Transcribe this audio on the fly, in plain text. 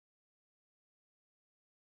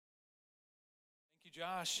Thank you,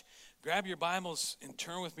 Josh. Grab your Bibles and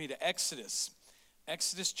turn with me to Exodus.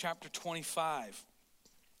 Exodus chapter 25.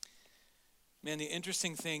 Man, the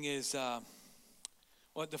interesting thing is, the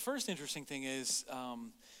first interesting thing is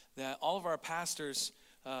that all of our pastors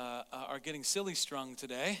are getting silly strung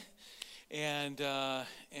today. And I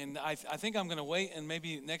think I'm going to wait and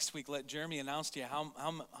maybe next week let Jeremy announce to you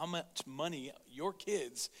how much money your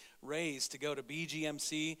kids raise to go to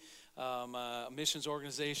BGMC, a missions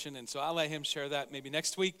organization. And so I'll let him share that maybe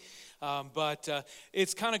next week. But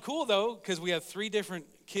it's kind of cool, though, because we have 3 different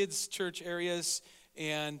kids' church areas,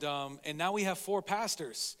 and now we have 4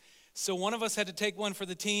 pastors. So one of us had to take one for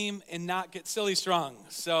the team and not get silly strung.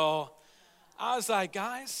 So I was like,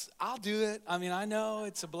 guys, I'll do it. I mean, I know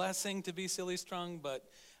it's a blessing to be silly strung, but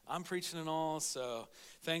I'm preaching and all, so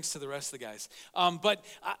thanks to the rest of the guys. But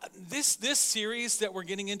this series that we're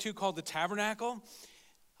getting into called The Tabernacle,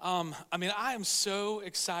 I am so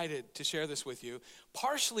excited to share this with you,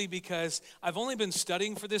 partially because I've only been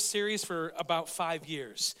studying for this series for about 5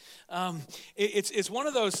 years. It's one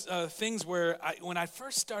of those things where when I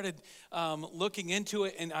first started looking into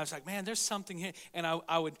it, and I was like, man, there's something here, and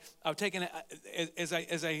I would take it as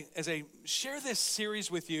I share this series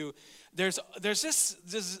with you. There's this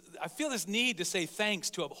I feel this need to say thanks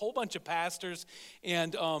to a whole bunch of pastors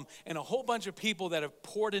and a whole bunch of people that have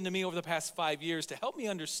poured into me over the past 5 years to help me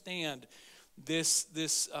understand this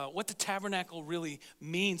what the tabernacle really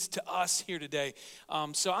means to us here today.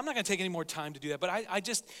 So I'm not going to take any more time to do that, but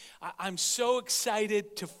I'm so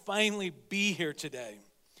excited to finally be here today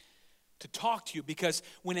to talk to you, because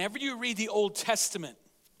whenever you read the Old Testament,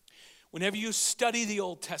 whenever you study the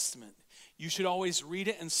Old Testament, you should always read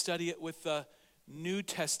it and study it with the New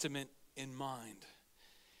Testament in mind.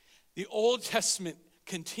 The Old Testament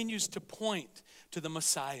continues to point to the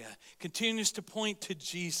Messiah, continues to point to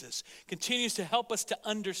Jesus, continues to help us to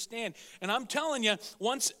understand. And I'm telling you,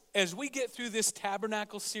 as we get through this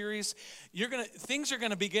tabernacle series, things are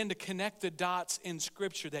going to begin to connect the dots in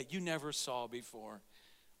Scripture that you never saw before.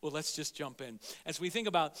 Well, let's just jump in. As we think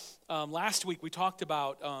about, last week we talked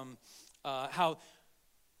about how,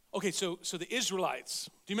 so the Israelites,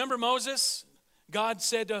 do you remember Moses? God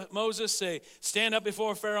said to Moses, say, stand up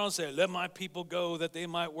before Pharaoh and say, let my people go that they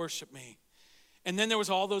might worship me. And then there was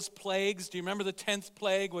all those plagues. Do you remember the 10th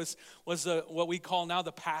plague was what we call now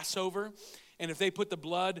the Passover? And if they put the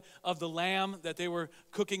blood of the lamb that they were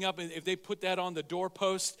cooking up, if they put that on the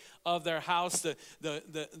doorpost of their house, the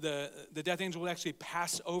death angel would actually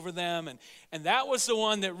pass over them. And that was the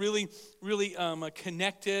one that really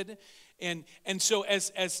connected. And so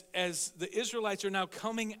as the Israelites are now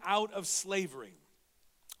coming out of slavery,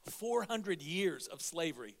 400 years of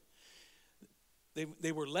slavery,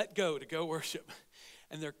 they were let go to go worship,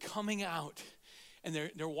 and they're coming out, and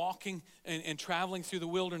they're walking and traveling through the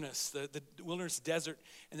wilderness, the wilderness desert,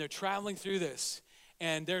 and they're traveling through this,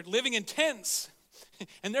 and they're living in tents,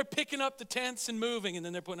 and they're picking up the tents and moving, and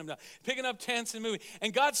then they're putting them down, picking up tents and moving.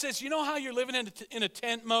 And God says, you know how you're living in a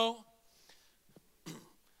tent, Mo?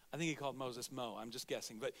 I think he called Moses Mo. I'm just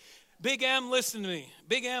guessing. But Big M, listen to me.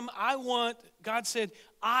 Big M, God said,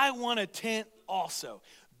 I want a tent also.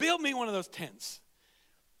 Build me one of those tents.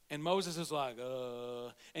 And Moses is like,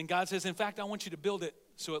 And God says, in fact, I want you to build it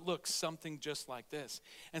so it looks something just like this.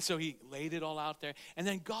 And so he laid it all out there. And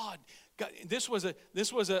then God this was a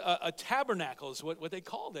tabernacle is what they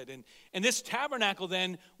called it. And this tabernacle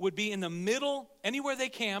then would be in the middle, anywhere they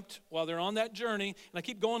camped while they're on that journey. And I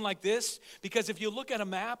keep going like this, because if you look at a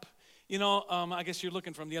map, I guess you're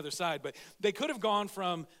looking from the other side, but they could have gone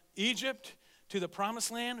from Egypt to the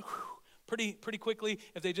Promised Land pretty quickly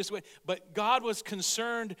if they just went. But God was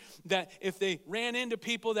concerned that if they ran into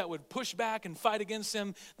people that would push back and fight against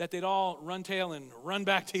them, that they'd all run tail and run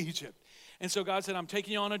back to Egypt. And so God said, I'm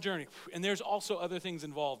taking you on a journey. And there's also other things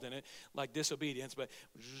involved in it, like disobedience.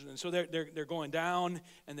 And so they're going down,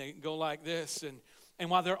 and they go like this. And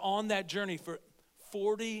while they're on that journey for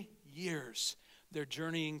 40 years, they're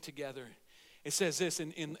journeying together. It says this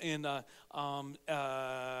in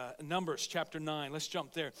Numbers chapter 9. Let's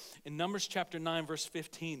jump there. In Numbers chapter 9, verse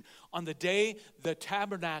 15. On the day the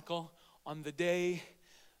tabernacle, I'm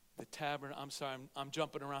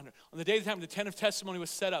jumping around here. On the day the tent of testimony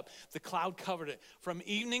was set up, the cloud covered it. From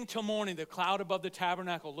evening till morning, the cloud above the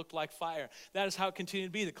tabernacle looked like fire. That is how it continued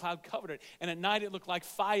to be. The cloud covered it. And at night it looked like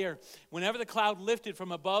fire. Whenever the cloud lifted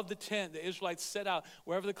from above the tent, the Israelites set out.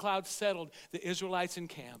 Wherever the cloud settled, the Israelites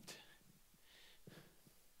encamped.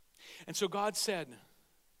 And so God said,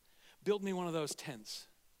 build me one of those tents.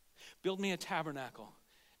 Build me a tabernacle.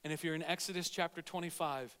 And if you're in Exodus chapter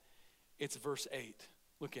 25, it's verse 8.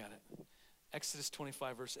 Look at it. Exodus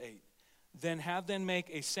 25, verse 8. Then have them make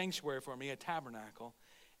a sanctuary for me, a tabernacle,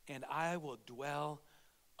 and I will dwell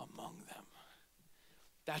among them.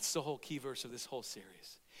 That's the whole key verse of this whole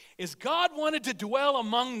series. Is God wanted to dwell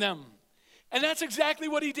among them. And that's exactly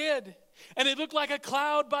what he did. And it looked like a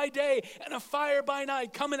cloud by day and a fire by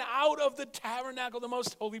night coming out of the tabernacle, the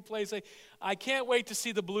most holy place. I can't wait to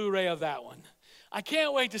see the Blu-ray of that one. I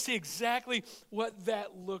can't wait to see exactly what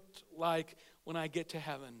that looked like when I get to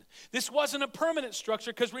heaven. This wasn't a permanent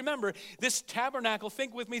structure because remember, this tabernacle,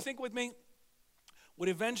 think with me, would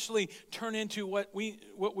eventually turn into what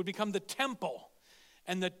would become the temple.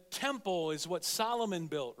 And the temple is what Solomon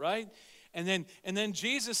built, right? And then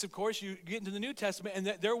Jesus, of course, you get into the New Testament, and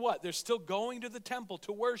they're what? They're still going to the temple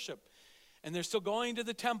to worship. And they're still going to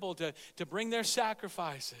the temple to bring their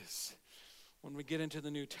sacrifices when we get into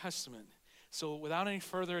the New Testament. So without any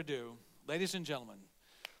further ado, ladies and gentlemen,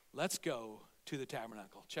 let's go to the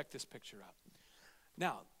tabernacle. Check this picture out.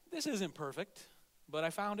 Now, this isn't perfect, but I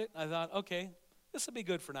found it. I thought, okay, this will be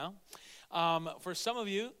good for now. For some of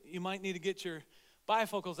you, you might need to get your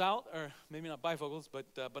bifocals out, or maybe not bifocals,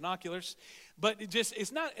 but binoculars. But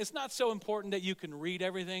it's not so important that you can read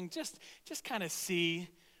everything. Just kind of see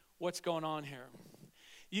what's going on here.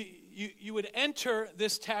 You would enter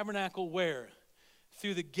this tabernacle where?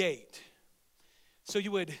 Through the gate. So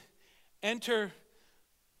you would enter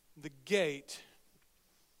the gate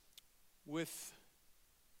with,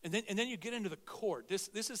 and then you get into the court. This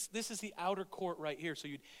is the outer court right here. So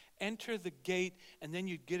you'd enter the gate, and then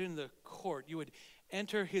you'd get into the court. You would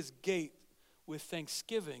enter his gate with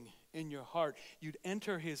thanksgiving in your heart. You'd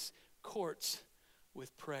enter his courts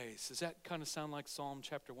with praise. Does that kind of sound like Psalm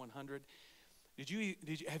chapter 100?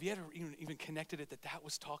 Have you ever even connected it that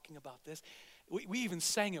was talking about this? We even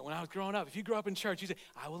sang it when I was growing up. If you grew up in church, you say,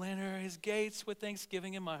 I will enter his gates with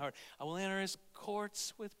thanksgiving in my heart. I will enter his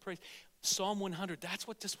courts with praise. Psalm 100, that's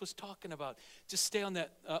what this was talking about. Just stay on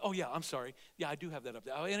that. I'm sorry. Yeah, I do have that up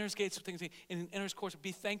there. I'll enter his gates with thanksgiving and enter his courts.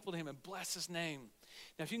 Be thankful to him and bless his name.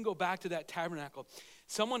 Now, if you can go back to that tabernacle,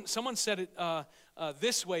 someone said it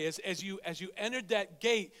this way: as you entered that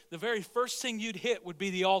gate, the very first thing you'd hit would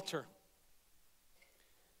be the altar.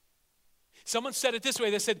 Someone said it this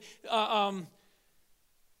way: they said,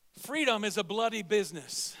 freedom is a bloody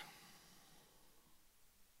business.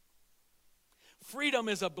 Freedom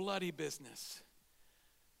is a bloody business.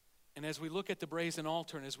 And as we look at the brazen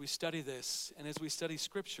altar, and as we study this, and as we study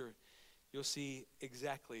Scripture, you'll see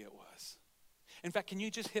exactly it was. In fact, can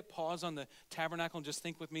you just hit pause on the tabernacle and just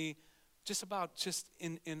think with me just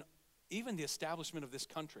in even the establishment of this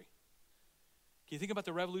country? Can you think about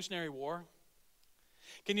the Revolutionary War?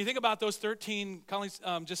 Can you think about those 13 colonies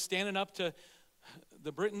just standing up to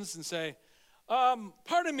the Britons and say,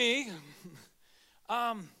 pardon me,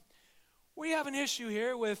 we have an issue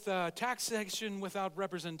here with taxation without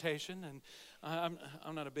representation, and I'm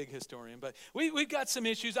not a big historian, but we've got some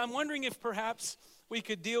issues. I'm wondering if perhaps we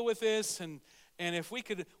could deal with this, and if we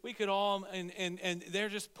could all, and they're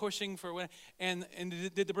just pushing for, and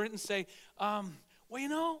did the Britons say,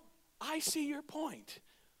 well, I see your point.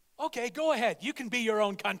 Okay, go ahead. You can be your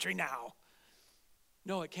own country now.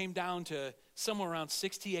 No, it came down to somewhere around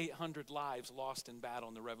 6,800 lives lost in battle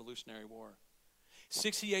in the Revolutionary War.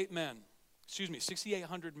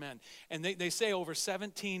 6,800 men. And they say over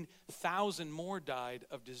 17,000 more died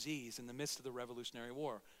of disease in the midst of the Revolutionary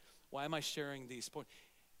War. Why am I sharing these points?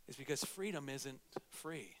 It's because freedom isn't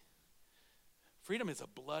free. Freedom is a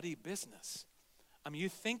bloody business. I mean, you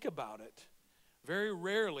think about it. Very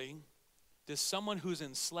rarely does someone who's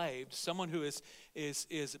enslaved, someone who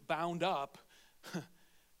is bound up,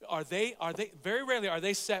 very rarely are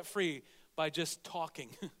they set free by just talking.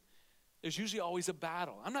 There's usually always a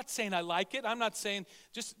battle. I'm not saying I like it. I'm not saying,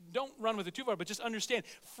 just don't run with it too far, but just understand,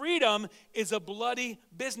 freedom is a bloody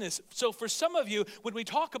business. So for some of you, when we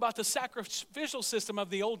talk about the sacrificial system of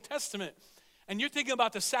the Old Testament, and you're thinking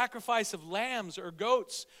about the sacrifice of lambs or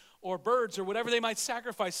goats or birds or whatever they might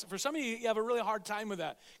sacrifice, for some of you, you have a really hard time with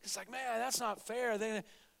that. It's like, man, that's not fair.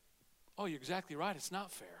 You're exactly right. It's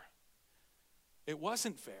not fair. It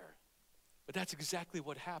wasn't fair. But that's exactly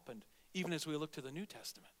what happened, even as we look to the New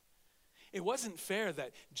Testament. It wasn't fair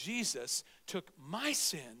that Jesus took my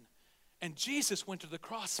sin and Jesus went to the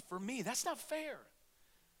cross for me. That's not fair.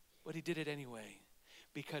 But he did it anyway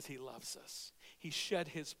because he loves us. He shed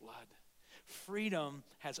his blood. Freedom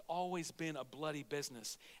has always been a bloody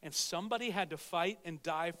business. And somebody had to fight and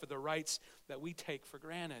die for the rights that we take for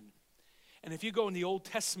granted. And if you go in the Old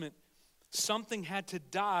Testament, something had to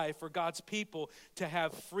die for God's people to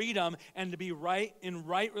have freedom and to be in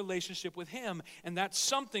right relationship with him. And that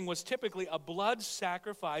something was typically a blood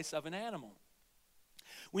sacrifice of an animal.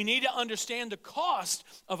 We need to understand the cost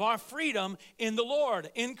of our freedom in the Lord,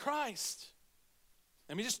 in Christ.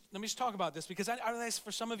 Let me just talk about this, because I realize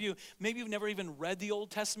for some of you, maybe you've never even read the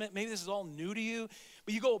Old Testament. Maybe this is all new to you.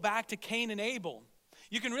 But you go back to Cain and Abel.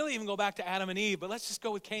 You can really even go back to Adam and Eve, but let's just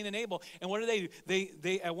go with Cain and Abel. And what do?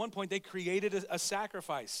 They at one point, they created a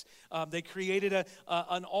sacrifice. They created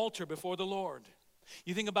an altar before the Lord.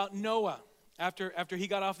 You think about Noah. After he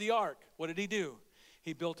got off the ark, what did he do?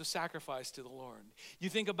 He built a sacrifice to the Lord. You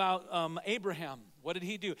think about Abraham. What did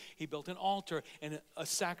he do? He built an altar and a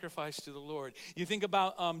sacrifice to the Lord. You think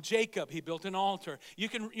about Jacob. He built an altar. You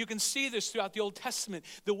can see this throughout the Old Testament.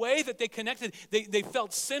 The way that they connected, they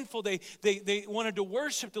felt sinful. They wanted to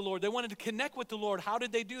worship the Lord. They wanted to connect with the Lord. How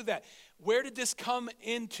did they do that? Where did this come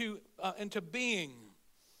into being?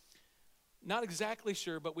 Not exactly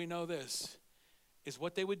sure, but we know this is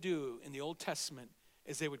what they would do in the Old Testament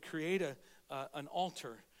is they would create an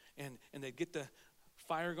altar, and they'd get the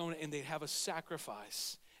fire going, and they'd have a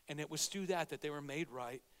sacrifice. And it was through that they were made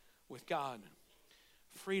right with God.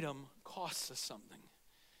 Freedom costs us something.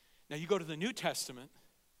 Now you go to the New Testament,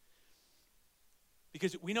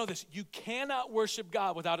 because we know this, you cannot worship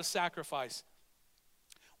God without a sacrifice.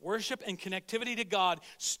 Worship and connectivity to God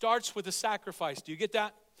starts with a sacrifice. Do you get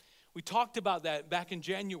that? We talked about that back in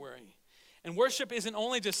January. And worship isn't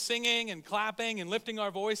only just singing and clapping and lifting our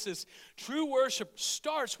voices. True worship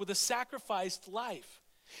starts with a sacrificed life.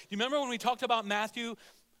 Do you remember when we talked about Matthew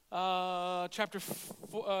chapter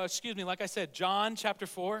 4, like I said, John chapter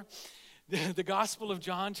 4, the Gospel of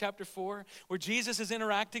John chapter 4, where Jesus is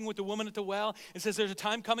interacting with the woman at the well. It says there's a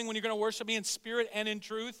time coming when you're going to worship me in spirit and in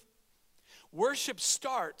truth. Worship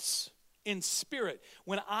starts in spirit.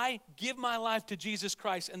 When I give my life to Jesus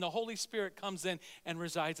Christ and the Holy Spirit comes in and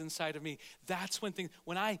resides inside of me, that's when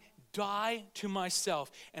I die to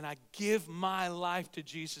myself and I give my life to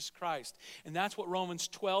Jesus Christ. And that's what Romans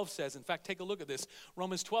 12 says. In fact, take a look at this.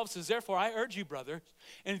 Romans 12 says, therefore I urge you, brother,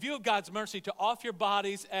 in view of God's mercy, to offer your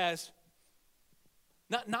bodies as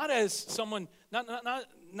not as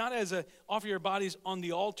offer your bodies on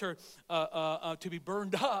the altar to be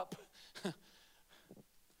burned up,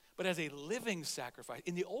 but as a living sacrifice.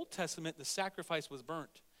 In the Old Testament, the sacrifice was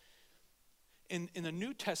burnt. In the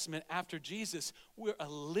New Testament, after Jesus, we're a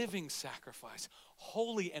living sacrifice,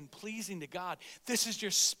 holy and pleasing to God. This is your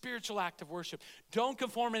spiritual act of worship. Don't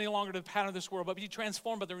conform any longer to the pattern of this world, but be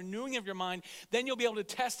transformed by the renewing of your mind. Then you'll be able to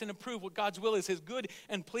test and approve what God's will is, his good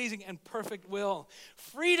and pleasing and perfect will.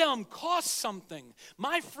 Freedom costs something.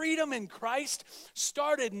 My freedom in Christ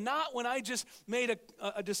started not when I just made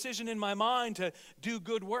a decision in my mind to do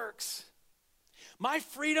good works. My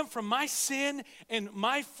freedom from my sin and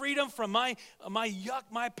my freedom from my yuck,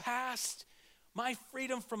 my past, my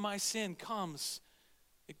freedom from my sin comes.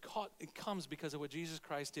 It comes because of what Jesus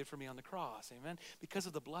Christ did for me on the cross, amen? Because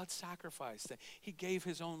of the blood sacrifice that he gave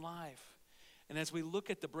his own life. And as we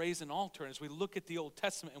look at the brazen altar, and as we look at the Old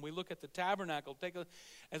Testament, and we look at the tabernacle,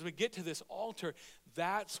 as we get to this altar,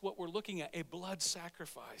 that's what we're looking at, a blood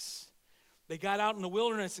sacrifice. They got out in the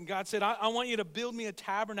wilderness, and God said, I want you to build me a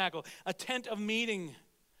tabernacle, a tent of meeting.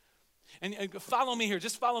 And follow me here.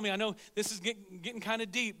 Just follow me. I know this is getting kind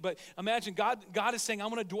of deep, but imagine God is saying, I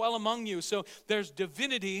want to dwell among you. So there's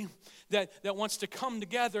divinity that wants to come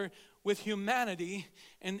together with humanity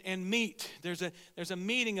and meet. There's a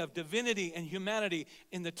meeting of divinity and humanity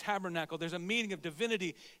in the tabernacle. There's a meeting of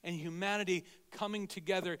divinity and humanity coming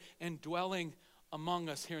together and dwelling among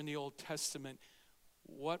us here in the Old Testament.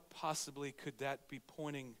 What possibly could that be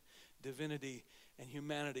pointing? Divinity and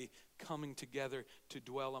humanity coming together to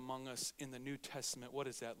dwell among us in the New Testament. What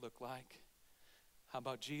does that look like? How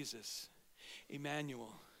about Jesus?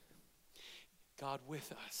 Emmanuel, God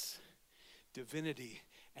with us. Divinity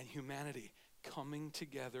and humanity coming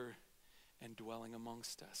together and dwelling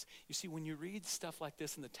amongst us. You see, when you read stuff like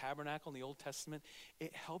this in the tabernacle in the Old Testament,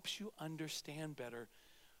 it helps you understand better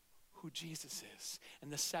who Jesus is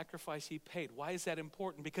and the sacrifice he paid. Why is that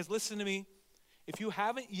important? Because listen to me, if you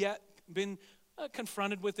haven't yet been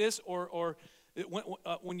confronted with this, or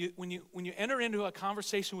when you enter into a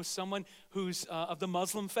conversation with someone who's of the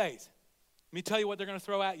Muslim faith, let me tell you what they're going to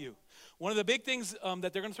throw at you. One of the big things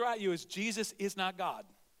that they're going to throw at you is Jesus is not God.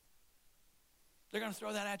 They're going to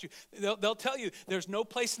throw that at you. They'll tell you there's no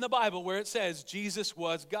place in the Bible where it says Jesus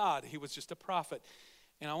was God. He was just a prophet.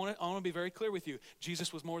 And I want to be very clear with you.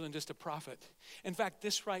 Jesus was more than just a prophet. In fact,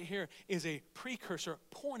 this right here is a precursor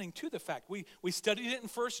pointing to the fact. We studied it in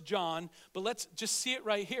 1 John, but let's just see it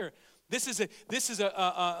right here. This is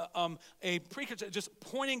a precursor, just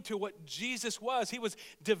pointing to what Jesus was. He was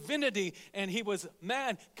divinity and he was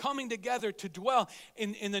man coming together to dwell.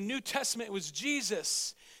 In the New Testament, it was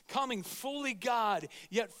Jesus coming fully God,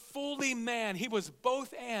 yet fully man. He was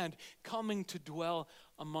both and coming to dwell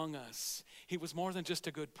among us. He was more than just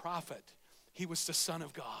a good prophet. He was the Son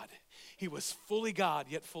of God. He was fully God,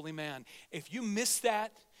 yet fully man. If you miss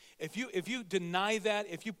that, if you deny that,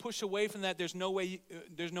 if you push away from that, there's no way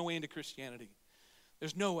into Christianity.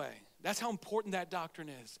 There's no way. That's how important that doctrine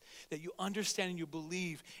is, that you understand and you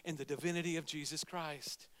believe in the divinity of Jesus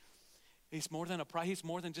Christ. He's more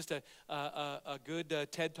than just a good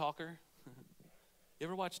TED talker. You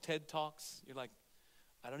ever watch TED Talks? You're like,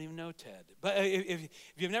 I don't even know TED. But if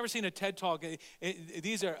you've never seen a TED Talk,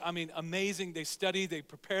 these are, amazing. They study, they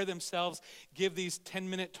prepare themselves, give these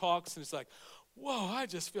 10-minute talks, and it's like, whoa, I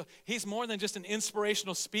just feel, he's more than just an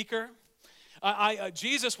inspirational speaker.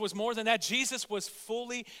 Jesus was more than that. Jesus was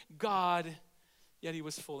fully God, yet he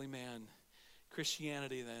was fully man.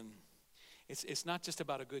 Christianity, then, it's not just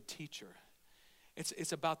about a good teacher.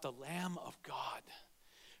 It's about the Lamb of God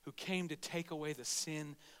who came to take away the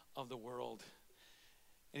sin of the world.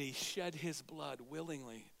 And he shed his blood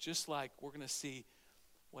willingly, just like we're going to see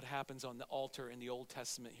what happens on the altar in the Old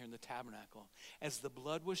Testament here in the tabernacle. As the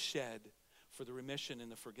blood was shed for the remission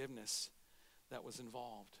and the forgiveness that was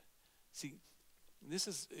involved. See, this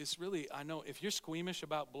is really, I know, if you're squeamish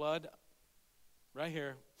about blood, right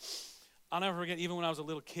here, I'll never forget, even when I was a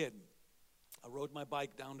little kid, I rode my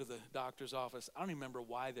bike down to the doctor's office. I don't even remember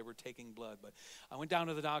why they were taking blood, but I went down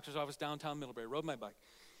to the doctor's office downtown Middlebury, rode my bike.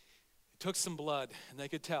 Took some blood, and they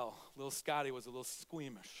could tell little Scotty was a little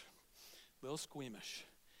squeamish.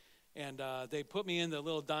 And they put me in the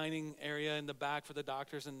little dining area in the back for the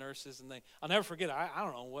doctors and nurses, and I'll never forget, I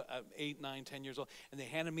don't know, what, 8, 9, 10 years old, and they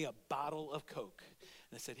handed me a bottle of Coke.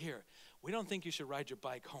 And they said, here, we don't think you should ride your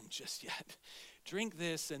bike home just yet. Drink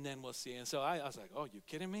this, and then we'll see. And so I was like, oh, you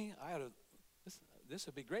kidding me? This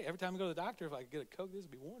would be great. Every time I go to the doctor, if I could get a Coke, this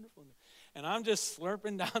would be wonderful. And I'm just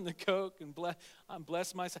slurping down the Coke and I'm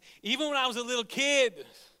blessed myself. Even when I was a little kid,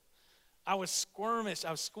 I was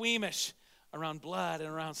squeamish around blood and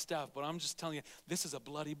around stuff. But I'm just telling you, this is a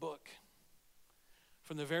bloody book.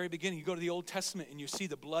 From the very beginning, you go to the Old Testament and you see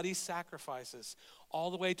the bloody sacrifices all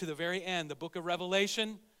the way to the very end, the book of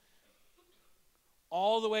Revelation,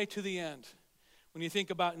 all the way to the end. When you think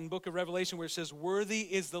about in the book of Revelation where it says, worthy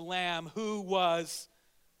is the Lamb who was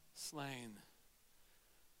slain.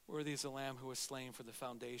 Worthy is the Lamb who was slain for the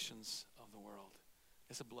foundations of the world.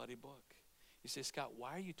 It's a bloody book. You say, Scott,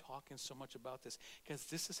 why are you talking so much about this? Because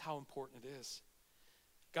this is how important it is.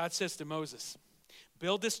 God says to Moses,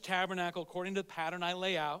 build this tabernacle according to the pattern I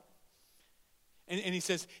lay out. And he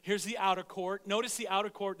says, here's the outer court. Notice the outer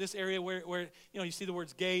court, this area where you see the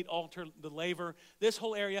words gate, altar, the laver, this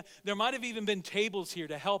whole area. There might have even been tables here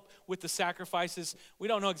to help with the sacrifices. We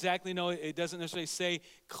don't know exactly. No, it doesn't necessarily say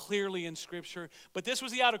clearly in Scripture. But this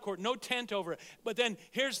was the outer court, no tent over it. But then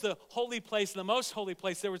here's the holy place, the most holy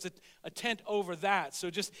place. There was a tent over that. So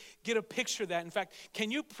just get a picture of that. In fact,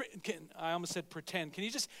 I almost said pretend. Can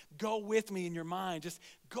you just go with me in your mind? Just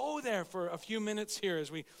go there for a few minutes here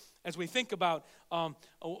as we think about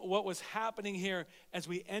what was happening here as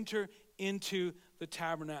we enter into the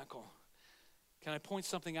tabernacle. Can I point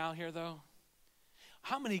something out here, though?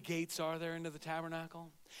 How many gates are there into the tabernacle?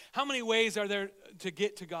 How many ways are there to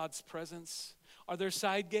get to God's presence? Are there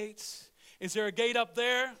side gates? Is there a gate up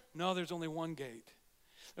there? No, there's only one gate.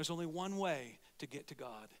 There's only one way to get to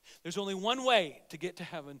God. There's only one way to get to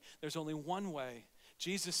heaven. There's only one way.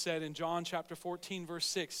 Jesus said in John chapter 14, verse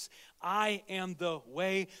 6, I am the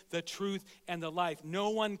way, the truth, and the life. No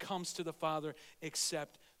one comes to the Father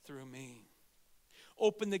except through me.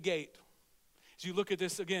 Open the gate. As you look at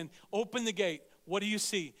this again, open the gate. What do you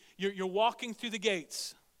see? You're walking through the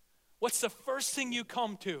gates. What's the first thing you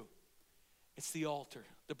come to? It's the altar,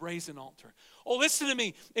 the brazen altar. Oh, listen to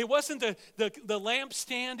me. It wasn't the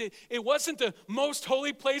lampstand. It wasn't the most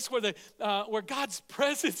holy place where God's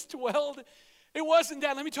presence dwelled. It wasn't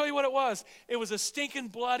that. Let me tell you what it was. It was a stinking,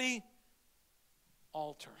 bloody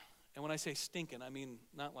altar. And when I say stinking, I mean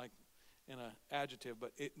not like in an adjective,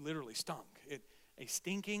 but it literally stunk. A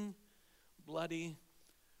stinking, bloody,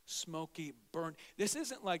 smoky, burnt. This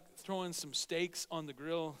isn't like throwing some steaks on the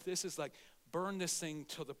grill. This is like burn this thing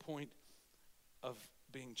to the point of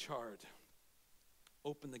being charred.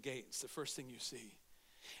 Open the gate. It's the first thing you see.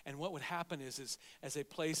 And what would happen is as they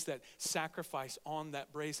place that sacrifice on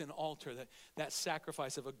that brazen altar, that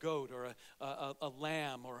sacrifice of a goat or a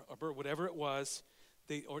lamb or a bird, whatever it was,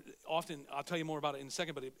 often, I'll tell you more about it in a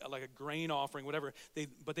second, but like a grain offering, whatever,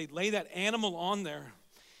 but they'd lay that animal on there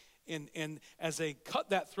and as they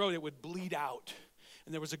cut that throat, it would bleed out.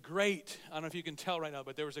 And there was a grate. I don't know if you can tell right now,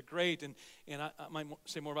 but there was a grate, and I might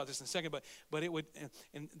say more about this in a second. But it would,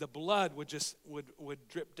 and the blood would just would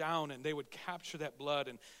drip down, and they would capture that blood,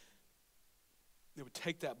 and they would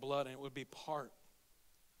take that blood, and it would be part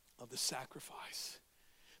of the sacrifice,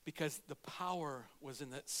 because the power was in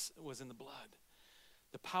the blood.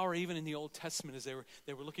 The power, even in the Old Testament, is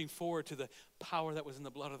they were looking forward to the power that was in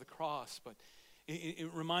the blood of the cross. But it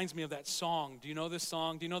reminds me of that song. Do you know this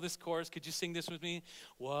song? Do you know this chorus? Could you sing this with me?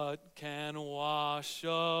 What can wash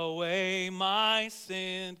away my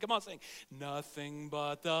sin? Come on, sing. Nothing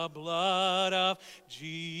but the blood of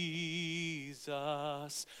Jesus.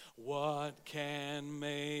 What can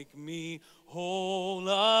make me whole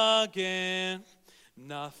again?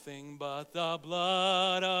 Nothing but the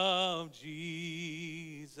blood of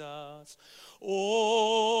Jesus.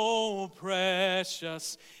 Oh,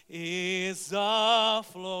 precious is the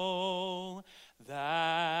flow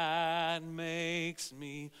that makes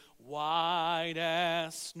me white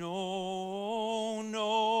as snow.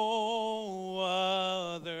 No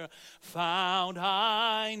other found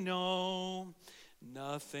I know.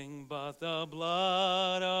 Nothing but the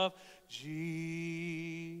blood of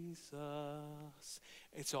Jesus.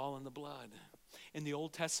 It's all in the blood. In the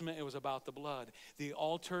Old Testament, it was about the blood. The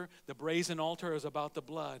altar, the brazen altar, is about the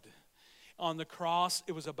blood. On the cross,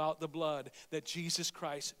 it was about the blood that Jesus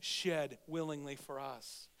Christ shed willingly for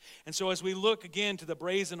us. And so as we look again to the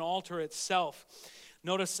brazen altar itself,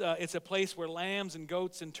 notice it's a place where lambs and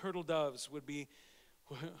goats and turtle doves would be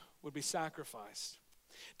sacrificed.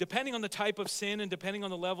 Depending on the type of sin and depending on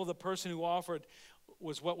the level of the person who offered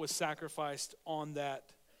was what was sacrificed on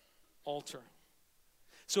that altar.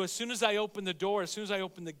 So as soon as I opened the door, as soon as I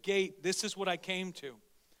opened the gate, this is what I came to.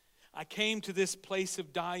 I came to this place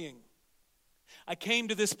of dying. I came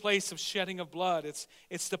to this place of shedding of blood.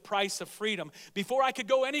 It's the price of freedom. Before I could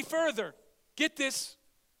go any further, get this,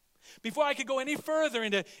 before I could go any further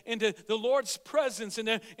into the Lord's presence,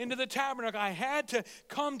 into the tabernacle, I had to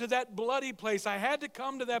come to that bloody place. I had to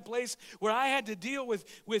come to that place where I had to deal with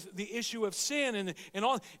the issue of sin and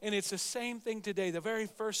all. And it's the same thing today. The very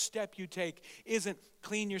first step you take isn't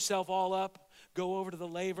clean yourself all up, go over to the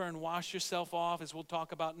laver and wash yourself off, as we'll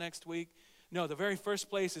talk about next week. No, the very first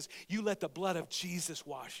place is you let the blood of Jesus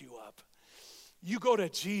wash you up. You go to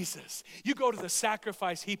Jesus. You go to the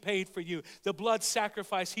sacrifice he paid for you, the blood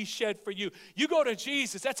sacrifice he shed for you. You go to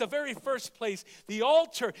Jesus. That's the very first place. The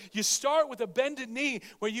altar, you start with a bended knee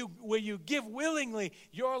where you give willingly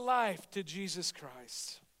your life to Jesus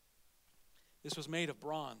Christ. This was made of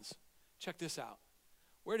bronze. Check this out.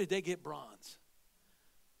 Where did they get bronze?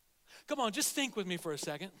 Come on, just think with me for a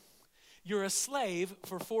second. You're a slave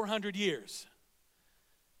for 400 years.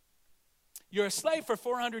 You're a slave for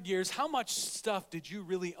 400 years. How much stuff did you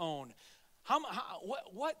really own?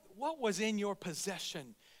 What was in your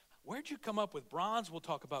possession? Where'd you come up with bronze? We'll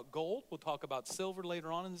talk about gold. We'll talk about silver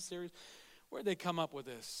later on in the series. Where'd they come up with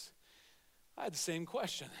this? I had the same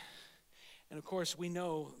question. And of course, we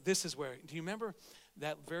know this is where. Do you remember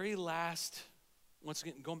that very last, once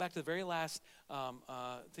again, going back to the very last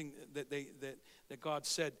thing that God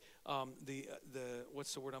said,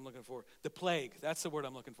 what's the word I'm looking for? The plague. That's the word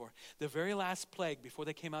I'm looking for. The very last plague before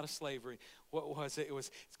they came out of slavery, what was it? It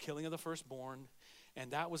was killing of the firstborn,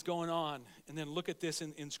 and that was going on. And then look at this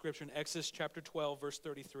in Scripture in Exodus chapter 12, verse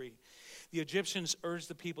 33. The Egyptians urged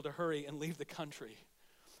the people to hurry and leave the country,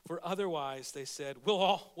 for otherwise, they said, we'll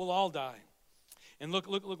all die. And look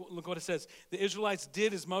what it says. The Israelites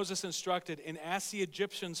did as Moses instructed and asked the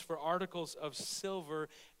Egyptians for articles of silver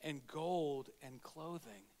and gold and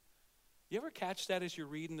clothing. You ever catch that as you're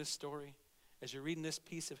reading this story, as you're reading this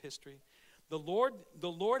piece of history? The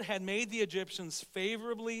Lord had made the Egyptians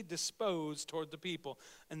favorably disposed toward the people,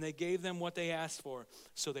 and they gave them what they asked for,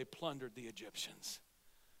 so they plundered the Egyptians.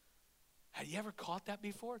 Had you ever caught that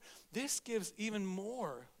before? This gives even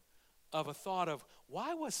more of a thought of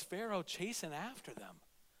why was Pharaoh chasing after them?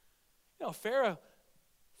 You know, Pharaoh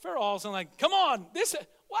all of a sudden like, come on,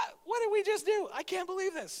 what did we just do? I can't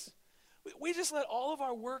believe this. We just let all of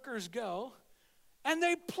our workers go, and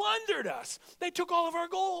they plundered us. They took all of our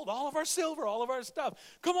gold, all of our silver, all of our stuff.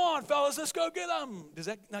 Come on, fellas, let's go get them. Does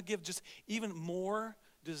that not give just even more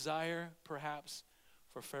desire, perhaps,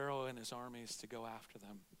 for Pharaoh and his armies to go after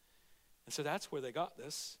them? And so that's where they got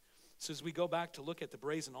this. So as we go back to look at the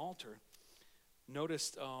brazen altar,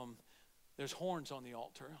 notice there's horns on the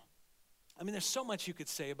altar. I mean, there's so much you could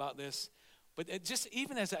say about this, but just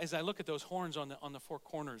even as I look at those horns on the four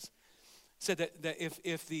corners, said that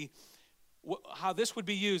if how this would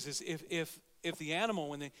be used is if the animal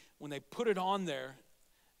when they put it on there,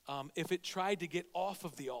 if it tried to get off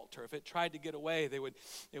of the altar, if it tried to get away, they would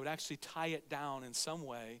actually tie it down in some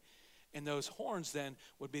way. And those horns then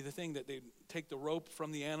would be the thing that they'd take the rope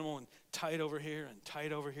from the animal and tie it over here and tie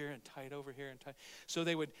it over here and tie it over here and tie. So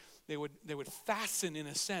they would fasten, in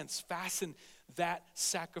a sense, fasten that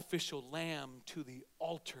sacrificial lamb to the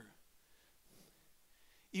altar.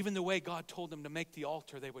 Even the way God told them to make the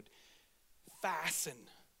altar, they would fasten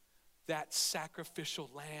that sacrificial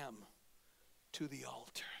lamb to the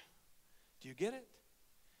altar. Do you get it?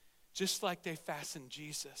 Just like they fastened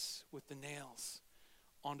Jesus with the nails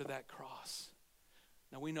onto that cross.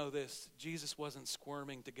 Now we know this, Jesus wasn't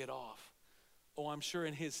squirming to get off. Oh, I'm sure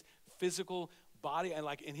in his physical body and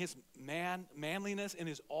like in his manliness, in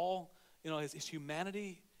his all, his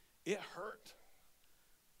humanity, it hurt.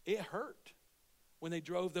 It hurt when they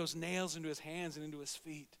drove those nails into his hands and into his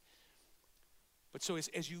feet. But so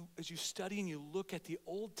as you study and you look at the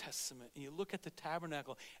Old Testament and you look at the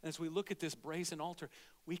tabernacle, and as we look at this brazen altar,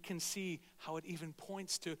 we can see how it even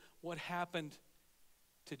points to what happened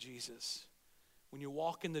to Jesus. When you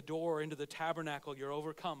walk in the door into the tabernacle, you're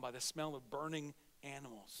overcome by the smell of burning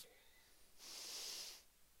animals.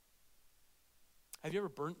 Have you ever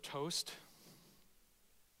burnt toast?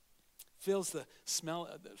 Fills the smell,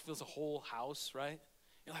 fills the whole house, right?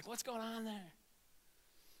 You're like, what's going on there?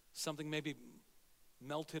 Something maybe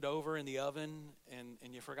melted over in the oven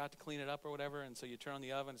and you forgot to clean it up or whatever, and so you turn on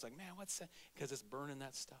the oven, it's like, man, what's that? Because it's burning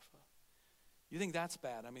that stuff up. You think that's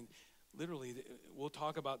bad? I mean, literally, we'll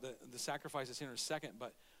talk about the sacrifices here in a second,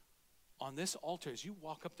 but on this altar, as you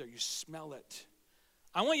walk up there, you smell it.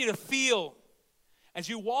 I want you to feel, as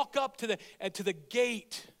you walk up to the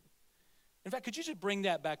gate. In fact, could you just bring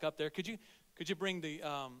that back up there? Could you bring the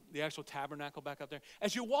actual tabernacle back up there?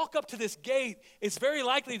 As you walk up to this gate, it's very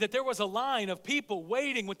likely that there was a line of people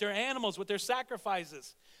waiting with their animals, with their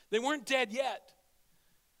sacrifices. They weren't dead yet.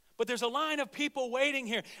 But there's a line of people waiting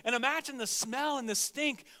here. And imagine the smell and the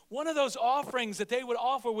stink. One of those offerings that they would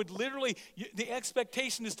offer would literally, the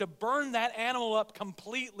expectation is to burn that animal up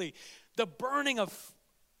completely. The burning of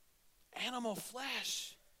animal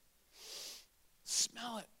flesh.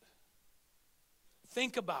 Smell it.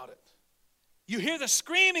 Think about it. You hear the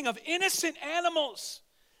screaming of innocent animals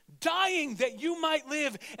dying that you might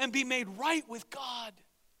live and be made right with God.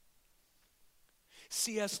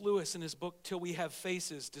 C.S. Lewis, in his book, Till We Have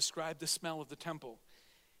Faces, described the smell of the temple.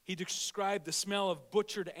 He described the smell of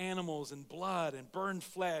butchered animals and blood and burned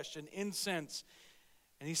flesh and incense.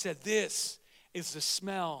 And he said, this is the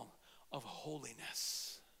smell of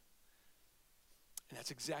holiness. And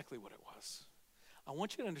that's exactly what it was. I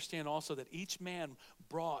want you to understand also that each man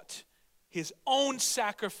brought his own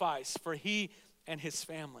sacrifice for he and his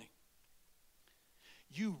family.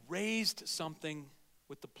 You raised something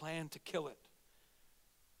with the plan to kill it.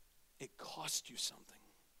 It cost you something.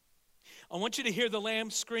 I want you to hear the lamb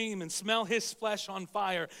scream and smell his flesh on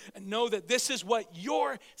fire and know that this is what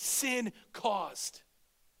your sin caused.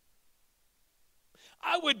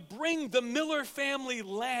 I would bring the Miller family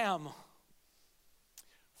lamb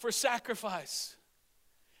for sacrifice.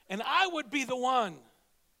 And I would be the one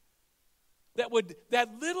that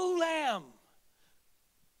little lamb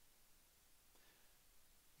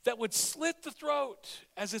that would slit the throat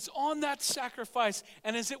as it's on that sacrifice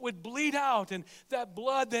and as it would bleed out, and that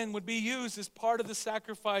blood then would be used as part of the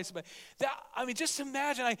sacrifice. But just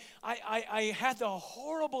imagine, I had the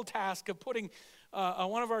horrible task of putting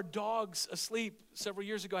one of our dogs asleep several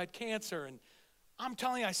years ago. I had cancer, and I'm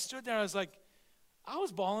telling you, I stood there, I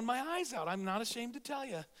was bawling my eyes out. I'm not ashamed to tell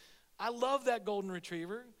you. I love that golden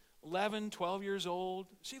retriever, 11, 12 years old.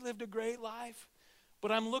 She lived a great life.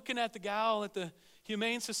 But I'm looking at the gal at the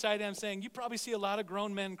Humane Society, I'm saying, you probably see a lot of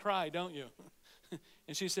grown men cry, don't you?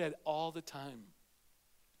 And she said, all the time.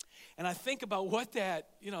 And I think about what that,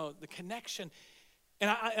 the connection.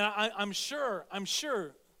 And I'm sure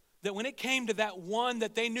that when it came to that one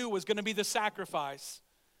that they knew was going to be the sacrifice,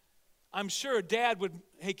 I'm sure dad would,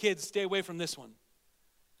 hey kids, stay away from this one.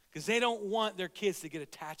 Because they don't want their kids to get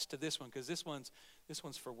attached to this one, because this one's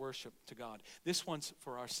for worship to God. This one's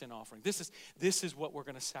for our sin offering. This is what we're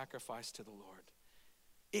going to sacrifice to the Lord.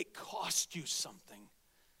 It cost you something.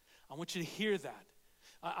 I want you to hear that.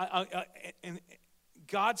 And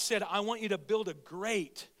God said, I want you to build a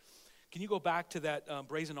grate. Can you go back to that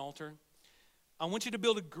brazen altar? I want you to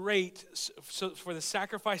build a grate for the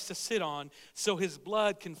sacrifice to sit on, so his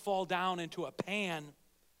blood can fall down into a pan.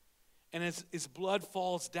 And as his blood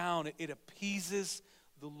falls down, it appeases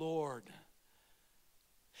the Lord.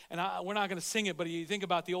 And we're not going to sing it, but you think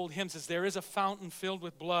about the old hymn, says, there is a fountain filled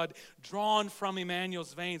with blood drawn from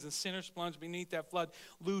Emmanuel's veins, and sinners plunged beneath that flood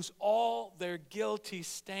lose all their guilty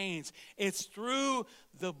stains. It's through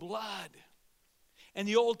the blood. In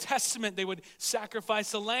the Old Testament, they would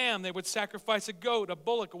sacrifice a lamb, they would sacrifice a goat, a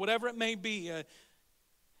bullock, or whatever it may be,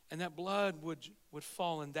 and that blood would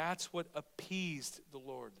fall, and that's what appeased the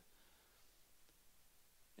Lord.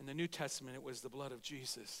 In the New Testament, it was the blood of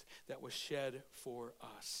Jesus that was shed for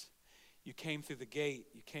us. You came through the gate,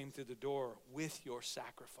 you came through the door with your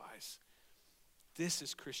sacrifice. This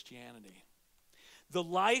is Christianity. The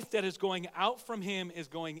life that is going out from him is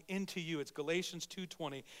going into you. It's Galatians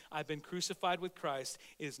 2:20. I've been crucified with Christ.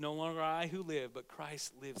 It is no longer I who live, but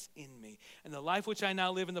Christ lives in me. And the life which I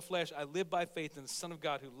now live in the flesh, I live by faith in the Son of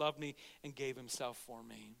God who loved me and gave himself for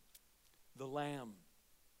me. The Lamb.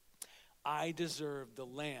 I deserve the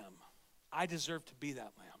Lamb. I deserve to be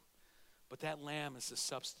that Lamb. But that Lamb is the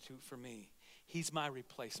substitute for me. He's my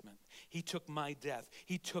replacement. He took my death.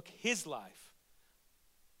 He took his life.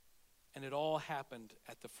 And it all happened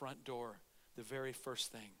at the front door, the very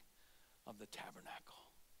first thing of the tabernacle.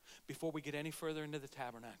 Before we get any further into the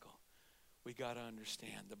tabernacle, we got to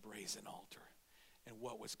understand the brazen altar and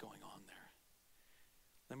what was going on there.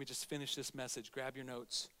 Let me just finish this message. Grab your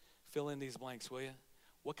notes. Fill in these blanks, will you?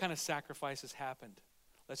 What kind of sacrifices happened?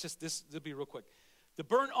 This will be real quick. The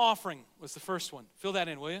burnt offering was the first one. Fill that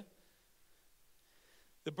in, will you?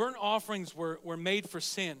 The burnt offerings were made for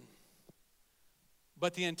sin.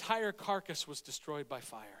 But the entire carcass was destroyed by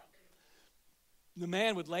fire. The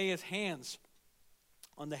man would lay his hands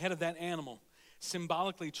on the head of that animal,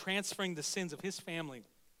 symbolically transferring the sins of his family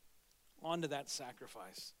onto that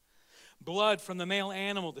sacrifice. Blood from the male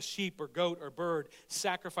animal, the sheep or goat or bird,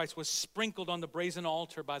 sacrifice was sprinkled on the brazen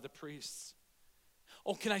altar by the priests.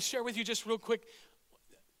 Oh, can I share with you just real quick?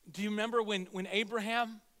 Do you remember when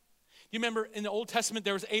Abraham... You remember in the Old Testament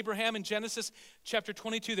there was Abraham in Genesis chapter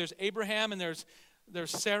 22. There's Abraham and there's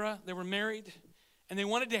Sarah. They were married and they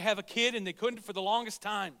wanted to have a kid and they couldn't for the longest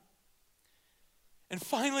time. And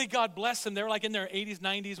finally God blessed them. They were like in their 80s,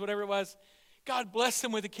 90s, whatever it was. God blessed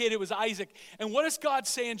them with a kid. It was Isaac. And what does God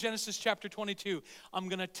say in Genesis chapter 22? I'm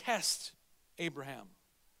going to test Abraham.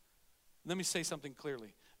 Let me say something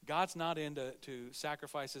clearly. God's not into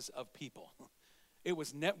sacrifices of people.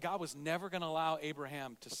 God was never going to allow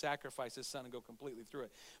Abraham to sacrifice his son and go completely through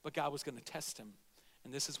it. But God was going to test him.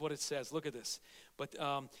 And this is what it says. Look at this. But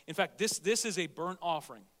in fact, this is a burnt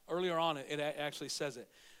offering. Earlier on, it actually says it.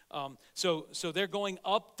 So they're going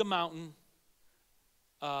up the mountain,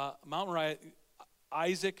 Mount Moriah,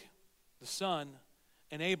 Isaac, the son,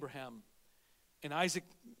 and Abraham. And Isaac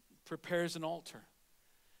prepares an altar,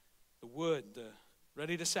 the wood,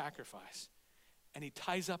 ready to sacrifice. And he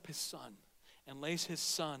ties up his son and lays his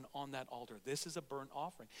son on that altar. This is a burnt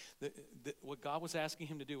offering. What God was asking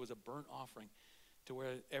him to do was a burnt offering to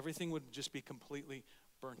where everything would just be completely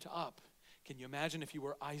burnt up. Can you imagine if you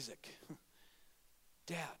were Isaac?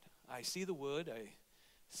 Dad, I see the wood. I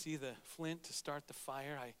see the flint to start the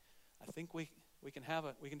fire. I think we can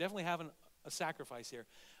definitely have a sacrifice here.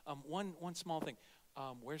 One small thing.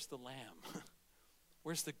 Where's the lamb?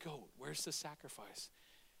 Where's the goat? Where's the sacrifice?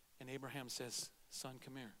 And Abraham says, son,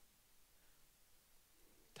 come here.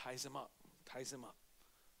 Ties him up,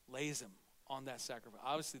 lays him on that sacrifice.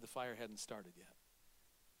 Obviously, the fire hadn't started yet.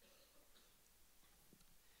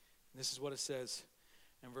 And this is what it says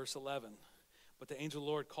in verse 11. But the angel of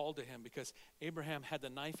the Lord called to him because Abraham had the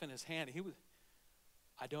knife in his hand.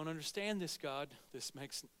 I don't understand this, God.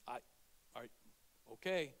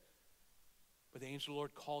 Okay. But the angel of the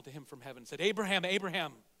Lord called to him from heaven and said, Abraham,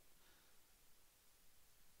 Abraham.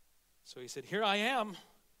 So he said, here I am.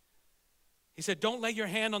 He said, don't lay your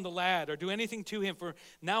hand on the lad or do anything to him, for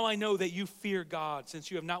now I know that you fear God,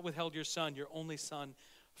 since you have not withheld your son, your only son,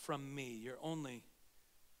 from me. Your only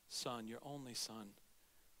son.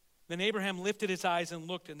 Then Abraham lifted his eyes and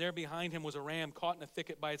looked, and there behind him was a ram caught in a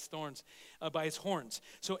thicket by its horns.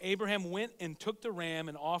 So Abraham went and took the ram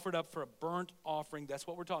and offered up for a burnt offering. That's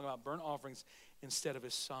what we're talking about, burnt offerings instead of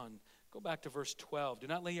his son. Go back to verse 12. Do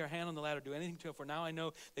not lay your hand on the lad or do anything to him, for now I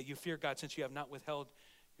know that you fear God, since you have not withheld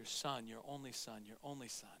your son, your only son, your only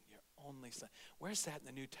son, your only son. Where's that in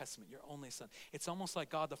the New Testament? Your only son. It's almost like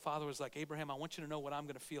God the Father was like, Abraham, I want you to know what I'm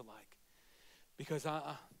going to feel like. Because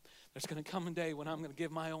there's going to come a day when I'm going to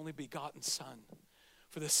give my only begotten son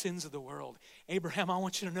for the sins of the world. Abraham, I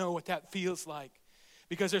want you to know what that feels like.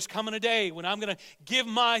 Because there's coming a day when I'm going to give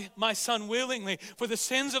my son willingly for the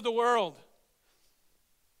sins of the world.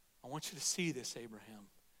 I want you to see this, Abraham.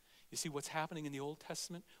 You see what's happening in the Old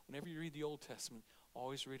Testament? Whenever you read the Old Testament,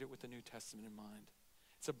 always read it with the New Testament in mind.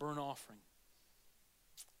 It's a burnt offering.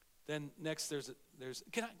 Then next there's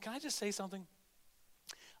can I just say something?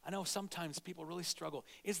 I know sometimes people really struggle.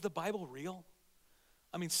 Is the Bible real?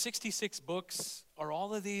 I mean, 66 books. Are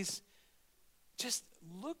all of these? Just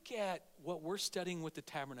look at what we're studying with the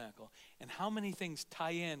tabernacle and how many things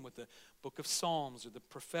tie in with the book of Psalms or the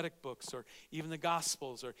prophetic books or even the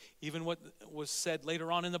Gospels or even what was said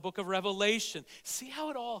later on in the book of Revelation. See how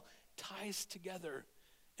it all ties together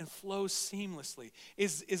and flows seamlessly.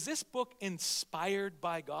 Is this book inspired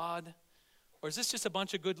by God? Or is this just a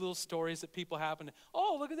bunch of good little stories that people happen to,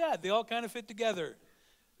 oh, look at that, they all kind of fit together.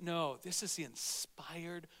 No, this is the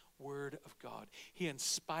inspired Word of God. He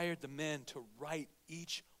inspired the men to write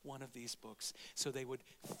each one of these books so they would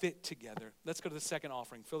fit together. Let's go to the second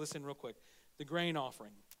offering. Fill this in real quick. The grain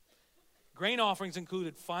offering. Grain offerings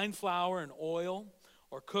included fine flour and oil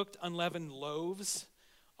or cooked unleavened loaves.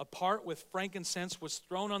 A part with frankincense was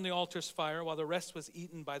thrown on the altar's fire while the rest was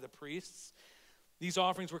eaten by the priests. These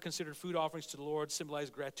offerings were considered food offerings to the Lord,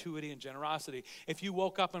 symbolized gratuity and generosity. If you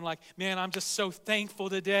woke up and like, man, I'm just so thankful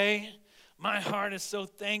today. My heart is so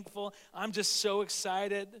thankful. I'm just so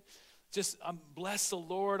excited. Bless the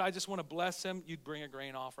Lord. I just want to bless him. You'd bring a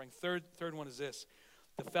grain offering. Third one is this,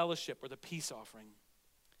 the fellowship or the peace offering.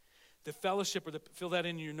 The fellowship fill that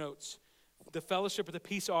in your notes. The fellowship or the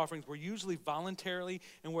peace offerings were usually voluntarily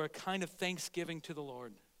and were a kind of thanksgiving to the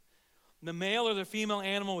Lord. The male or the female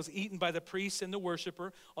animal was eaten by the priest and the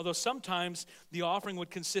worshiper, although sometimes the offering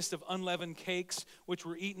would consist of unleavened cakes, which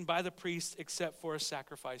were eaten by the priest except for a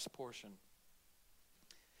sacrifice portion.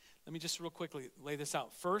 Let me just real quickly lay this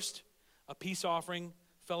out. First, a peace offering,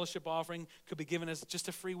 fellowship offering, could be given as just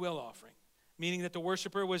a free will offering, meaning that the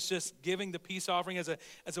worshiper was just giving the peace offering as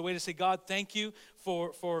a way to say, God, thank you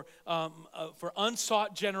for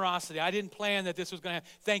unsought generosity. I didn't plan that this was going to happen.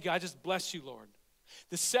 Thank you. I just bless you, Lord.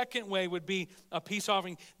 The second way would be a peace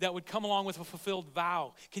offering that would come along with a fulfilled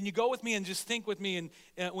vow. Can you go with me and just think with me?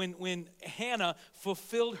 And when Hannah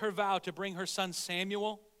fulfilled her vow to bring her son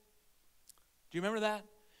Samuel, do you remember that?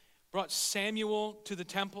 Brought Samuel to the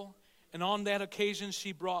temple, and on that occasion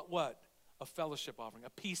she brought what? A fellowship offering, a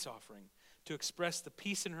peace offering, to express the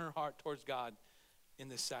peace in her heart towards God in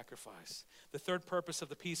this sacrifice. The third purpose of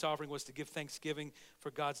the peace offering was to give thanksgiving for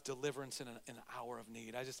God's deliverance in an hour of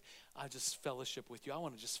need. I just fellowship with you. I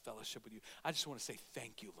want to just fellowship with you. I just want to say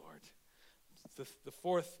thank you, Lord. The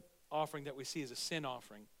fourth offering that we see is a sin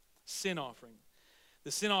offering. Sin offering.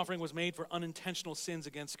 The sin offering was made for unintentional sins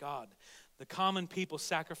against God. The common people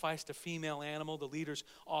sacrificed a female animal. The leaders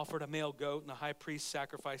offered a male goat, and the high priest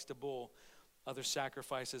sacrificed a bull. Other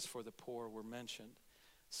sacrifices for the poor were mentioned.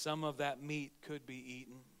 Some of that meat could be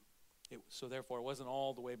eaten, so therefore it wasn't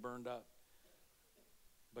all the way burned up.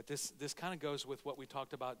 But this kind of goes with what we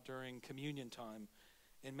talked about during communion time.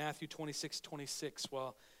 In Matthew 26:26,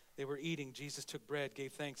 while they were eating, Jesus took bread,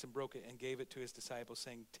 gave thanks, and broke it, and gave it to his disciples,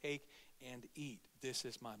 saying, take and eat. This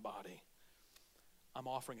is my body. I'm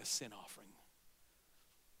offering a sin offering.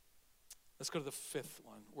 Let's go to the fifth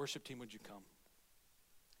one. Worship team, would you come?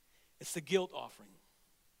 It's the guilt offering.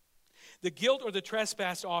 The guilt or the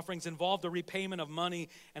trespass offerings involve the repayment of money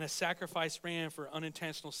and a sacrifice ram for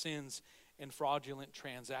unintentional sins and fraudulent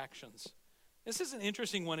transactions. This is an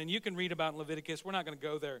interesting one, and you can read about in Leviticus. We're not going to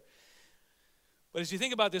go there. But as you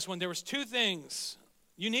think about this one, there was two things.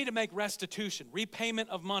 You need to make restitution, repayment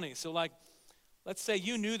of money. So like, let's say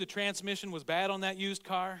you knew the transmission was bad on that used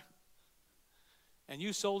car, and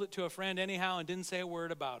you sold it to a friend anyhow and didn't say a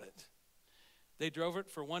word about it. They drove it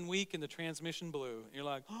for 1 week and the transmission blew. And you're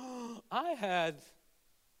like, oh, and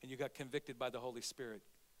you got convicted by the Holy Spirit.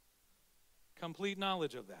 Complete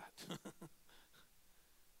knowledge of that.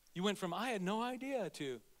 You went from, I had no idea,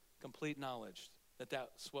 to complete knowledge that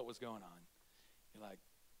that's what was going on. You're like,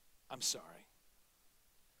 I'm sorry.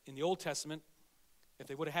 In the Old Testament, if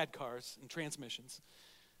they would have had cars and transmissions,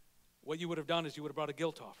 what you would have done is you would have brought a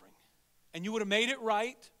guilt offering. And you would have made it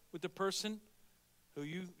right with the person who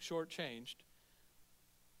you shortchanged.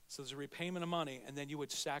 So there's a repayment of money, and then you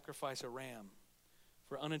would sacrifice a ram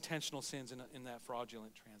for unintentional sins in that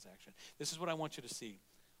fraudulent transaction. This is what I want you to see.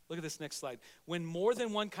 Look at this next slide. When more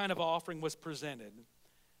than one kind of offering was presented,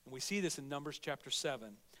 and we see this in Numbers chapter 7,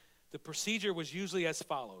 the procedure was usually as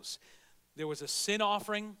follows. There was a sin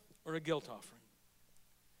offering or a guilt offering.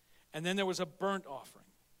 And then there was a burnt offering.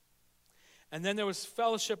 And then there was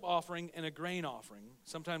fellowship offering and a grain offering,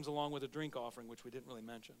 sometimes along with a drink offering, which we didn't really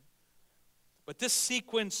mention. But this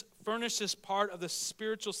sequence furnishes part of the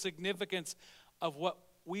spiritual significance of what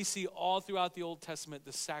we see all throughout the Old Testament,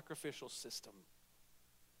 the sacrificial system.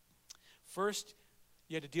 First,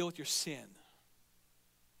 you had to deal with your sin.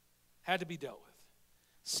 Had to be dealt with.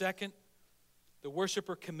 Second, the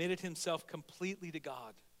worshiper committed himself completely to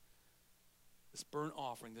God. this burnt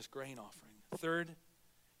offering, this grain offering. Third,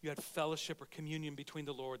 you had fellowship or communion between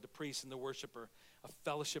the Lord, the priest, and the worshiper. A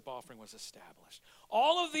fellowship offering was established.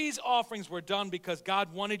 All of these offerings were done because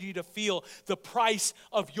God wanted you to feel the price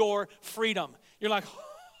of your freedom. You're like,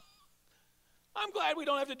 I'm glad we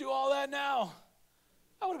don't have to do all that now.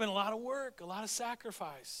 That would have been a lot of work, a lot of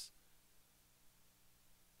sacrifice.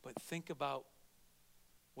 But think about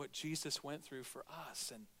what Jesus went through for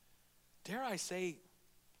us. And dare I say,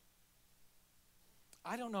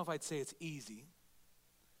 I don't know if I'd say it's easy,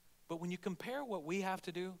 but when you compare what we have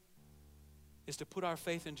to do is to put our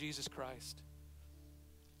faith in Jesus Christ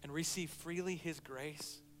and receive freely his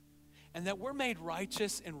grace, and that we're made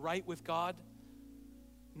righteous and right with God,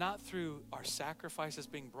 not through our sacrifices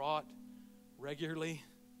being brought regularly,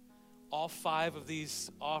 all 5 of these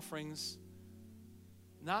offerings,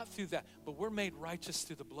 not through that, but we're made righteous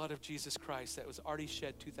through the blood of Jesus Christ that was already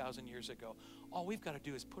shed 2,000 years ago. All we've got to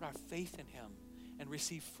do is put our faith in him and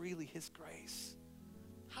receive freely his grace.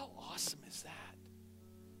 How awesome is that?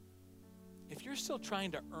 If you're still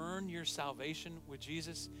trying to earn your salvation with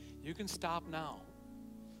Jesus, you can stop now,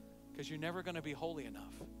 because you're never going to be holy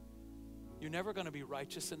enough. You're never going to be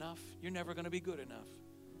righteous enough. You're never going to be good enough.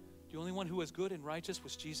 The only one who was good and righteous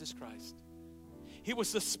was Jesus Christ. He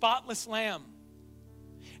was the spotless lamb.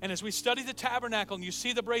 And as we study the tabernacle and you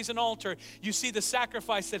see the brazen altar, you see the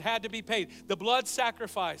sacrifice that had to be paid, the blood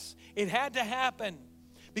sacrifice. It had to happen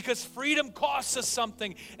because freedom costs us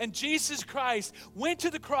something. And Jesus Christ went to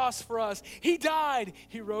the cross for us. He died,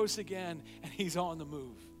 he rose again, and he's on the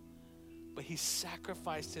move. But he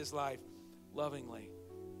sacrificed his life lovingly.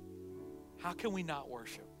 How can we not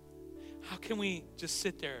worship? How can we just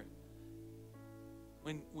sit there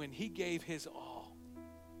when he gave his all?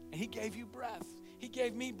 And he gave you breath. He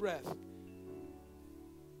gave me breath.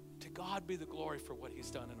 To God be the glory for what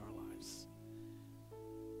he's done in our lives.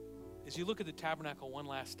 As you look at the tabernacle one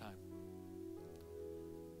last time,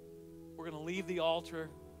 we're going to leave the altar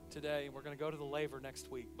today, and we're going to go to the laver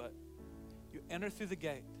next week. But you enter through the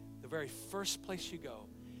gate. The very first place you go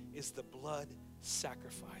is the blood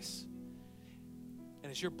sacrifice.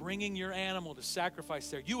 And as you're bringing your animal to sacrifice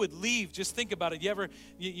there, you would leave. Just think about it.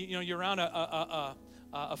 You're around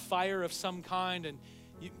a fire of some kind, and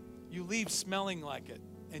you leave smelling like it.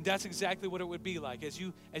 And that's exactly what it would be like. As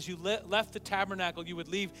you left the tabernacle, you would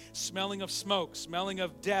leave smelling of smoke, smelling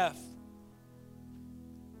of death.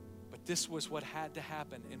 But this was what had to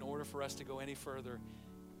happen in order for us to go any further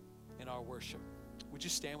in our worship. Would you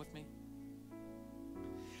stand with me?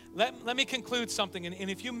 Let me conclude something. And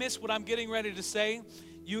if you miss what I'm getting ready to say,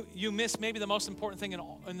 you miss maybe the most important thing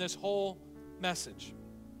in this whole message.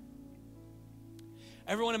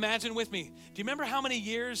 Everyone imagine with me. Do you remember how many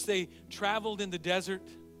years they traveled in the desert?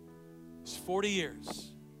 It was 40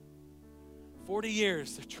 years. 40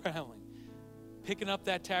 years they're traveling, picking up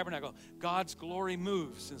that tabernacle. God's glory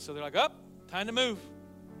moves. And so they're like, time to move.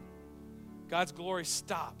 God's glory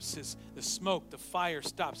stops. The smoke, the fire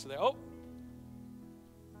stops. So they're,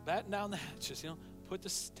 batten down the hatches, put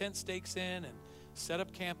the tent stakes in and set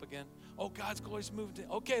up camp again. God's glory's moved in.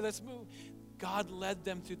 Okay, let's move. God led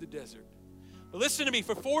them through the desert. But listen to me,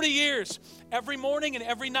 for 40 years, every morning and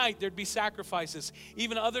every night, there'd be sacrifices.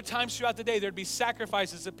 Even other times throughout the day, there'd be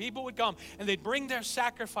sacrifices that people would come and they'd bring their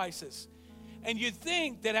sacrifices. And you'd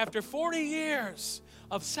think that after 40 years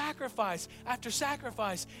of sacrifice, after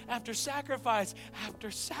sacrifice, after sacrifice,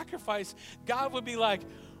 after sacrifice, God would be like,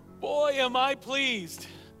 boy, am I pleased.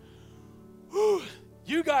 Whew,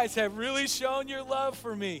 you guys have really shown your love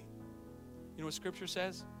for me. You know what Scripture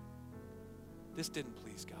says? This didn't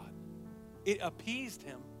please God. It appeased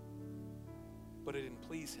him, but it didn't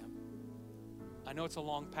please him. I know it's a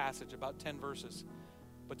long passage, about 10 verses,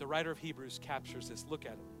 but the writer of Hebrews captures this. Look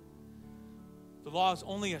at it. The law is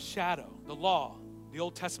only a shadow. The law, the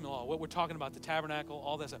Old Testament law, what we're talking about, the tabernacle,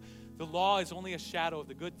 all that stuff. The law is only a shadow of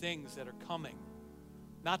the good things that are coming,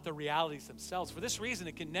 not the realities themselves. For this reason,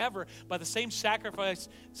 it can never, by the same sacrifices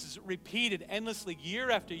repeated endlessly year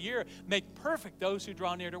after year, make perfect those who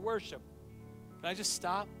draw near to worship. Can I just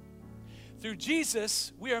stop? Through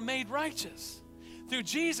Jesus, we are made righteous. Through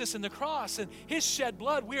Jesus and the cross and his shed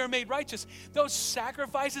blood, we are made righteous. Those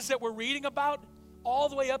sacrifices that we're reading about, all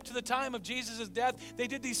the way up to the time of Jesus' death, they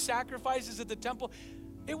did these sacrifices at the temple.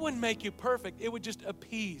 It wouldn't make you perfect. It would just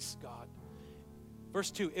appease God. Verse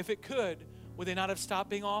 2, if it could, would they not have stopped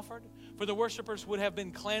being offered? For the worshipers would have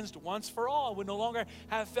been cleansed once for all, would no longer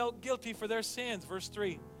have felt guilty for their sins. Verse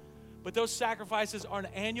 3, but those sacrifices are an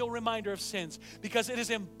annual reminder of sins, because it is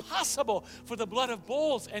impossible for the blood of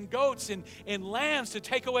bulls and goats and lambs to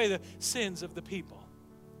take away the sins of the people.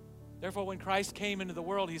 Therefore, when Christ came into the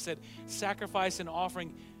world, he said, sacrifice and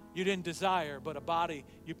offering you didn't desire, but a body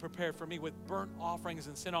you prepared for me with burnt offerings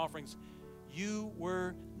and sin offerings. You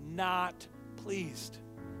were not pleased.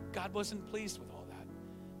 God wasn't pleased with all that.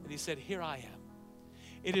 And he said, here I am.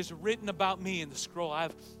 It is written about me in the scroll.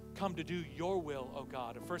 I've come to do your will, O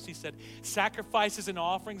God. At first he said, sacrifices and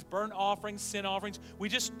offerings, burnt offerings, sin offerings. We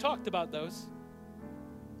just talked about those.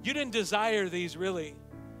 You didn't desire these really,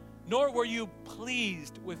 nor were you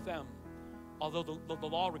pleased with them, although the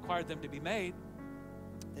law required them to be made.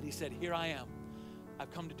 And he said, here I am.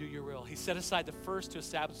 I've come to do your will. He set aside the first to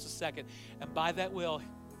establish the second. And by that will,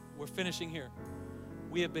 we're finishing here.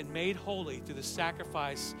 We have been made holy through the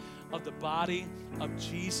sacrifice of the body of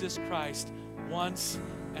Jesus Christ once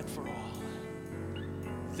and for all.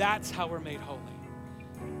 That's how we're made holy.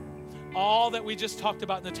 All that we just talked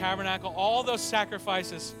about in the tabernacle, all those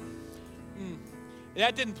sacrifices,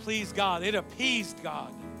 that didn't please God. It appeased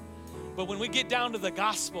God. But when we get down to the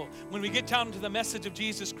gospel, when we get down to the message of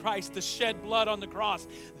Jesus Christ, the shed blood on the cross,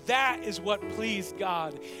 that is what pleased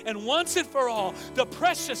God. And once and for all, the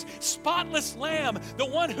precious, spotless Lamb, the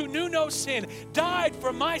one who knew no sin, died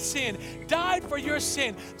for my sin, died for your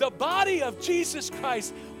sin. The body of Jesus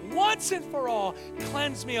Christ, once and for all,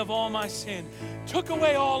 cleansed me of all my sin, took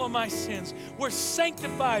away all of my sins. We're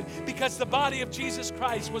sanctified because the body of Jesus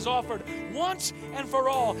Christ was offered once and for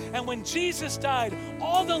all. And when Jesus died,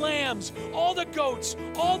 all the lambs, all the goats,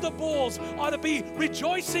 all the bulls ought to be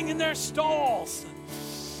rejoicing in their stalls,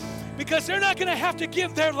 because they're not going to have to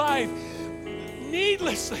give their life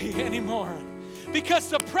needlessly anymore. Because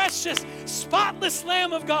the precious, spotless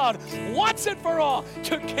Lamb of God, once and for all,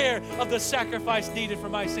 took care of the sacrifice needed for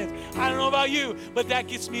my sins. I don't know about you, but that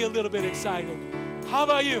gets me a little bit excited. How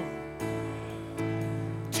about you?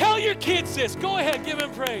 Tell your kids this. Go ahead, give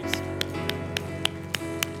them praise.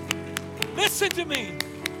 Listen to me.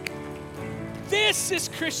 This is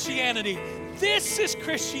Christianity. This is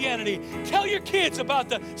Christianity. Tell your kids about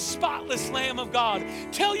the spotless Lamb of God.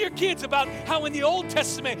 Tell your kids about how in the Old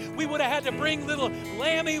Testament we would have had to bring little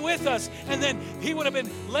Lammy with us, and then he would have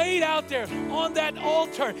been laid out there on that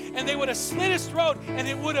altar, and they would have slit his throat and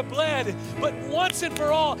it would have bled. But once and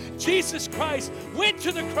for all, Jesus Christ went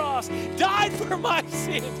to the cross, died for my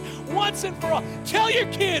sins, once and for all. Tell your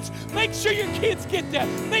kids, make sure your kids get that.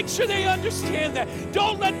 Make sure they understand that.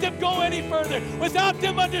 Don't let them go any further without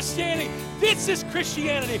them understanding. This is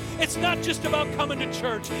Christianity. It's not just about coming to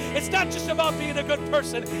church. It's not just about being a good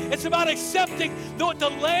person. It's about accepting the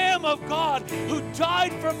Lamb of God who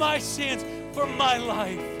died for my sins, for my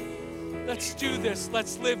life. Let's do this.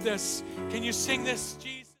 Let's live this. Can you sing this,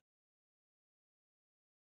 Jesus?